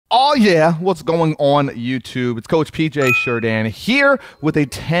Oh yeah, what's going on YouTube? It's Coach PJ Sheridan here with a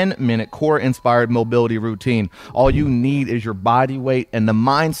 10-minute core-inspired mobility routine. All you need is your body weight and the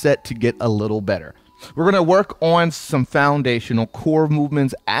mindset to get a little better. We're going to work on some foundational core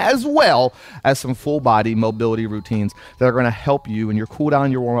movements as well as some full body mobility routines that are going to help you in your cool down,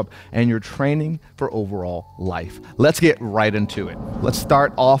 your warm up, and your training for overall life. Let's get right into it. Let's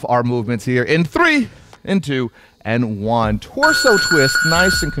start off our movements here in 3, 2, and 1. Torso twist,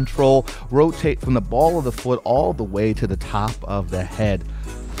 nice and control. Rotate from the ball of the foot all the way to the top of the head.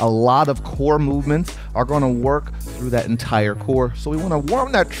 A lot of core movements are going to work through that entire core. So we want to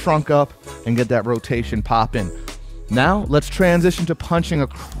warm that trunk up and get that rotation popping. Now let's transition to punching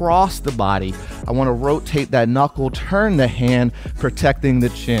across the body. I want to rotate that knuckle, turn the hand, protecting the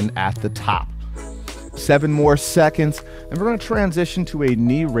chin at the top. 7 more seconds, and we're going to transition to a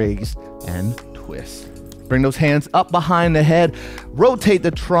knee raise and twist. Bring those hands up behind the head, rotate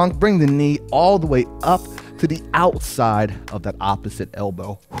the trunk, bring the knee all the way up to the outside of that opposite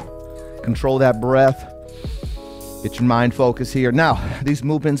elbow. Control that breath. Get your mind focused here. Now, these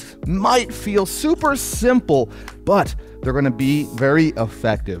movements might feel super simple, but they're gonna be very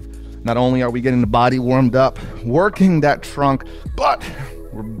effective. Not only are we getting the body warmed up, working that trunk, but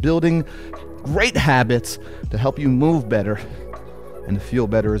we're building great habits to help you move better and to feel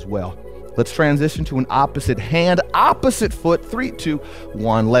better as well. Let's transition to an opposite hand, opposite foot. 3, 2,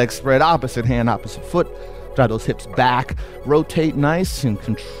 1. Leg spread, opposite hand, opposite foot. Drive those hips back. Rotate nice and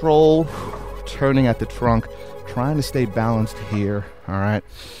control. Turning at the trunk. Trying to stay balanced here. All right.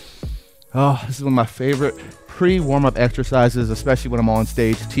 Oh, this is one of my favorite pre-warm-up exercises, especially when I'm on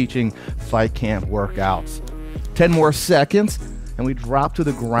stage teaching fight camp workouts. 10 more seconds, and we drop to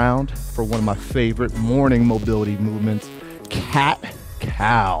the ground for one of my favorite morning mobility movements, cat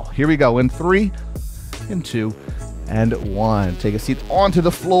cow. Here we go in 3, 2, and 1. Take a seat onto the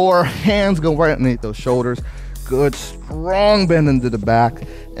floor. Hands go right underneath those shoulders. Good, strong bend into the back.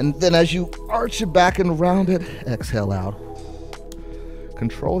 And then as you arch your back and round it, exhale out.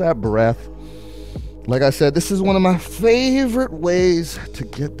 Control that breath. Like I said, this is one of my favorite ways to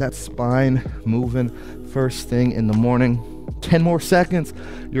get that spine moving first thing in the morning. 10 more seconds.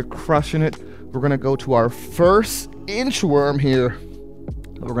 You're crushing it. We're gonna go to our first inchworm here.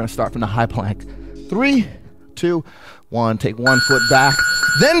 We're gonna start from the high plank. 3, 2, 1. Take one foot back,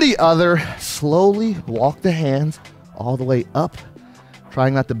 then the other. Slowly walk the hands all the way up.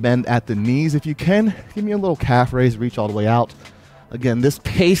 Trying not to bend at the knees if you can. Give me a little calf raise, reach all the way out. Again, this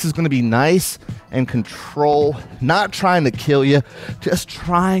pace is gonna be nice and control, not trying to kill you, just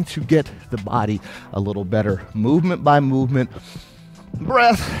trying to get the body a little better. Movement by movement,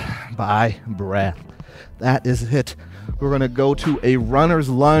 breath by breath. That is it. We're gonna go to a runner's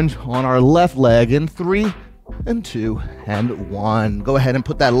lunge on our left leg in 3, 2, and 1. Go ahead and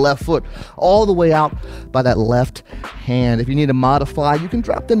put that left foot all the way out by that left hand. If you need to modify, you can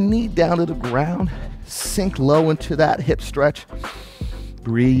drop the knee down to the ground, sink low into that hip stretch.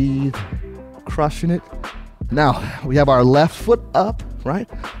 Breathe, crushing it. Now, we have our left foot up, right?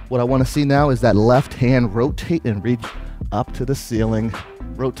 What I wanna see now is that left hand rotate and reach up to the ceiling.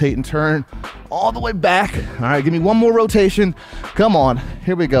 Rotate and turn all the way back. All right, give me one more rotation. Come on,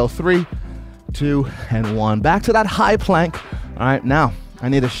 here we go. 3, 2, and 1. Back to that high plank. All right, now I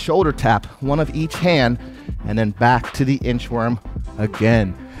need a shoulder tap, one of each hand, and then back to the inchworm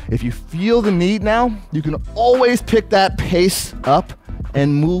again. If you feel the need now, you can always pick that pace up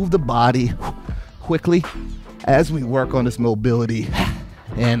and move the body quickly as we work on this mobility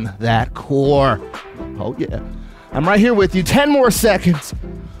in that core. Oh yeah. I'm right here with you. 10 more seconds.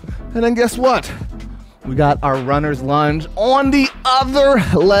 And then guess what? We got our runner's lunge on the other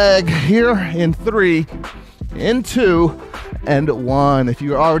leg here in 3, 2, and 1. If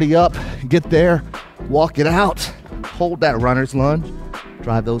you're already up, get there, walk it out. Hold that runner's lunge.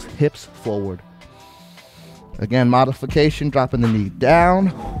 Drive those hips forward. Again, modification, dropping the knee down.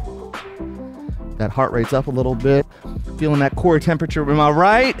 That heart rate's up a little bit. Feeling that core temperature, am I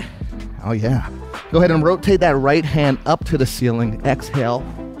right? Oh yeah. Go ahead and rotate that right hand up to the ceiling. Exhale.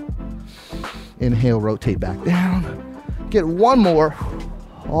 Inhale, rotate back down. Get one more,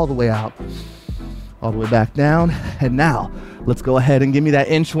 all the way out, all the way back down. And now, let's go ahead and give me that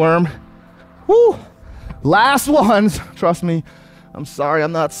inchworm. Woo! Last ones, trust me. I'm sorry,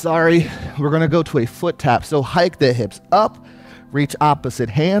 I'm not sorry. We're gonna go to a foot tap. So hike the hips up, reach opposite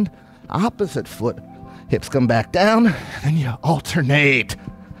hand, opposite foot. Hips come back down, then you alternate.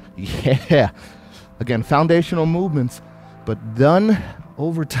 Yeah. Again, foundational movements, but done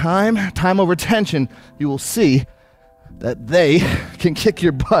over time over tension, you will see that they can kick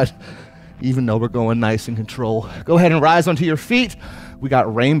your butt even though we're going nice and control. Go ahead and rise onto your feet. We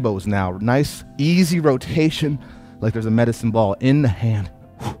got rainbows now. Nice, easy rotation, like there's a medicine ball in the hand.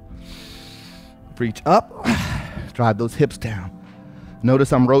 Reach up, drive those hips down.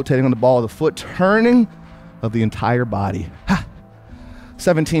 Notice I'm rotating on the ball of the foot, turning of the entire body.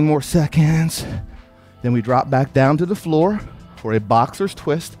 17 more seconds. Then we drop back down to the floor for a boxer's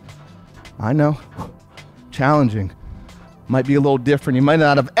twist. I know, challenging. Might be a little different. You might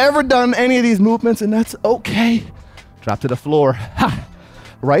not have ever done any of these movements, and that's okay. Drop to the floor.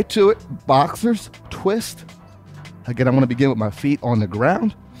 Right to it, boxer's twist. Again, I'm gonna begin with my feet on the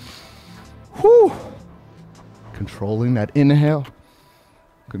ground. Whew. Controlling that inhale,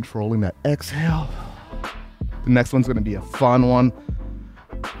 controlling that exhale. The next one's gonna be a fun one.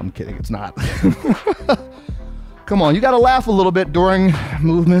 I'm kidding, it's not. Come on, you gotta laugh a little bit during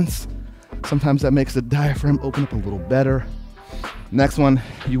movements. Sometimes that makes the diaphragm open up a little better. Next one,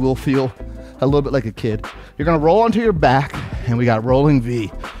 you will feel a little bit like a kid. You're gonna roll onto your back, and we got rolling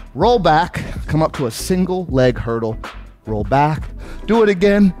V. Roll back, come up to a single leg hurdle. Roll back, do it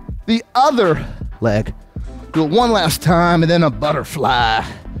again, the other leg. Do it one last time, and then a butterfly.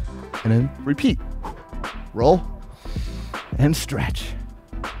 And then repeat. Roll and stretch.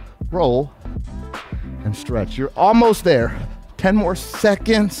 Roll and stretch. You're almost there. 10 more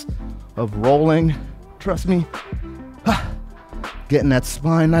seconds of rolling. Trust me. Getting that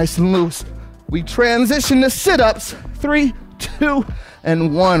spine nice and loose. We transition to sit-ups. 3, 2,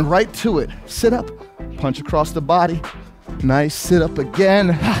 and 1. Right to it. Sit up. Punch across the body. Nice. Sit up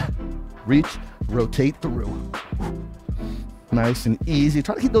again. Reach. Rotate through. Nice and easy.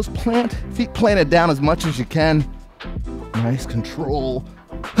 Try to keep those feet planted down as much as you can. Nice control.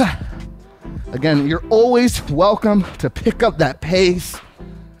 Again, you're always welcome to pick up that pace.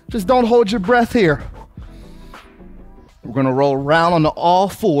 Just don't hold your breath here. We're gonna roll around on all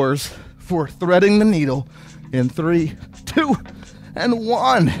fours for threading the needle in 3, 2, and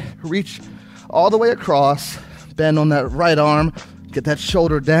 1. Reach all the way across, bend on that right arm, get that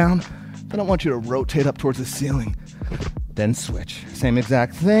shoulder down. Then I want you to rotate up towards the ceiling, then switch. Same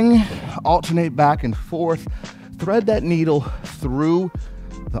exact thing, alternate back and forth, thread that needle through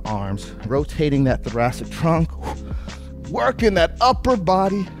the arms, rotating that thoracic trunk, working that upper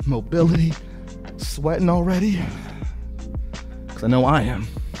body mobility. Sweating already? Because I know I am.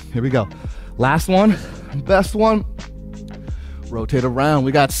 Here we go. Last one, best one. Rotate around.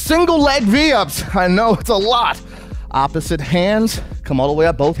 We got single leg V-ups. I know it's a lot. Opposite hands, come all the way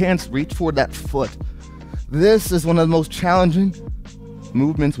up. Both hands reach for that foot. This is one of the most challenging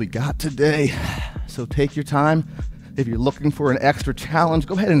movements we got today. So take your time. If you're looking for an extra challenge,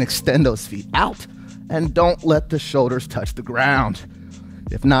 go ahead and extend those feet out and don't let the shoulders touch the ground.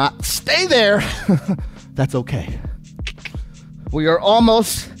 If not, stay there. That's okay. We are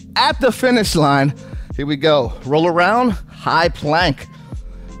almost at the finish line. Here we go. Roll around, high plank.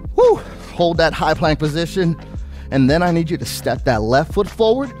 Woo! Hold that high plank position. And then I need you to step that left foot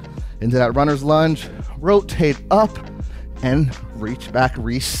forward into that runner's lunge, rotate up, and reach back,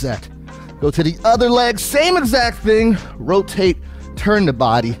 reset. Go to the other leg, same exact thing, rotate, turn the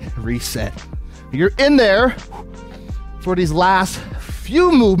body, reset. You're in there for these last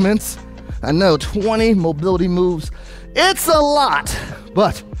few movements. I know, 20 mobility moves. It's a lot,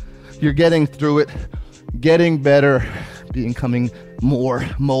 but you're getting through it, getting better, becoming more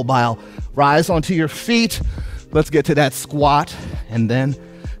mobile. Rise onto your feet. Let's get to that squat and then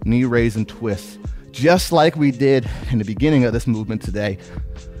knee raise and twist. Just like we did in the beginning of this movement today.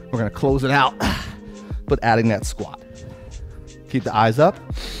 We're gonna close it out, but adding that squat. Keep the eyes up.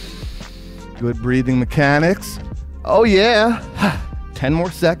 Good breathing mechanics. Oh yeah. 10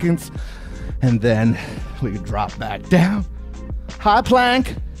 more seconds. And then we drop back down. High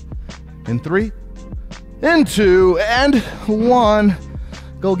plank. In 3, in 2, and 1.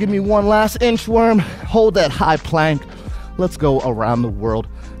 Go give me one last inchworm. Hold that high plank. Let's go around the world.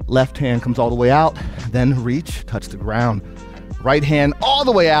 Left hand comes all the way out, then reach, touch the ground. Right hand all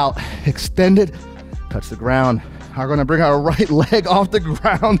the way out, extend it, touch the ground. We're gonna bring our right leg off the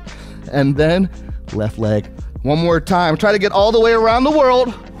ground, and then left leg. One more time, try to get all the way around the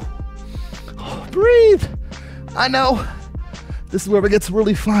world. Breathe. I know, this is where it gets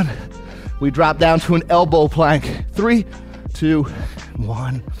really fun. We drop down to an elbow plank. 3, 2,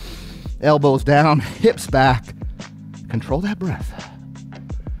 1. Elbows down, hips back. Control that breath.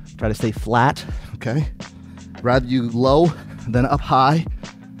 Try to stay flat, okay? Rather you low than up high,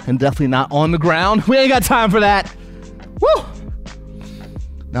 and definitely not on the ground. We ain't got time for that. Woo!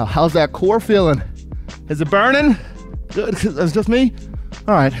 Now, how's that core feeling? Is it burning? Good, it's just me?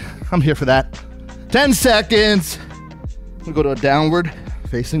 All right, I'm here for that. 10 seconds. We go to a downward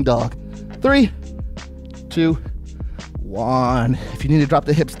facing dog. 3, 2, 1. If you need to drop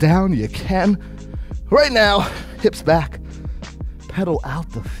the hips down, you can. Right now, hips back, pedal out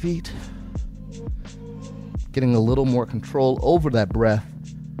the feet. Getting a little more control over that breath.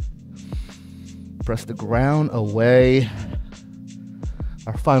 Press the ground away.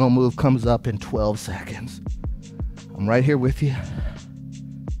 Our final move comes up in 12 seconds. I'm right here with you.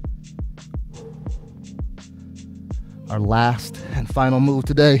 Our last and final move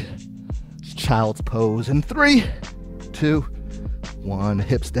today is child's pose in 3, 2, 1.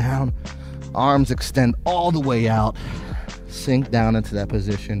 Hips down, arms extend all the way out. Sink down into that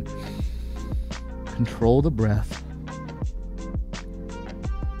position. Control the breath.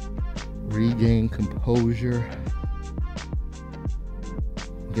 Regain composure.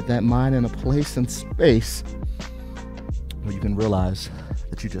 Get that mind in a place and space where you can realize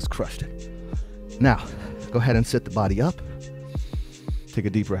that you just crushed it. Now, go ahead and sit the body up. Take a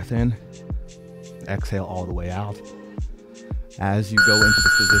deep breath in. Exhale all the way out. As you go into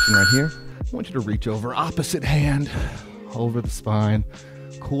this position right here, I want you to reach over, opposite hand, over the spine,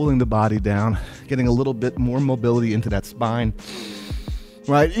 cooling the body down, getting a little bit more mobility into that spine.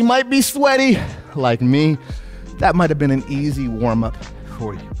 Right, you might be sweaty like me. That might have been an easy warm-up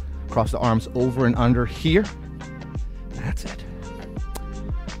for you. Cross the arms over and under here. That's it.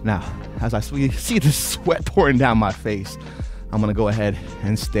 Now, as I see the sweat pouring down my face, I'm gonna go ahead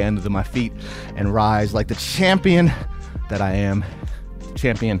and stand to my feet and rise like the champion that I am.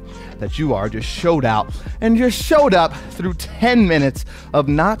 Champion that you are. Just showed out and just showed up through 10 minutes of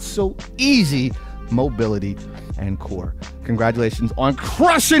not so easy mobility and core. Congratulations on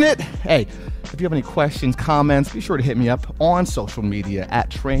crushing it. Hey, if you have any questions, comments, be sure to hit me up on social media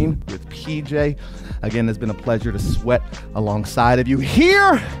at Train with PJ. Again, it's been a pleasure to sweat alongside of you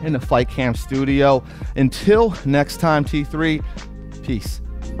here in the FightCamp studio. Until next time, T3, peace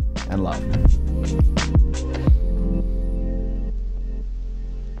and love.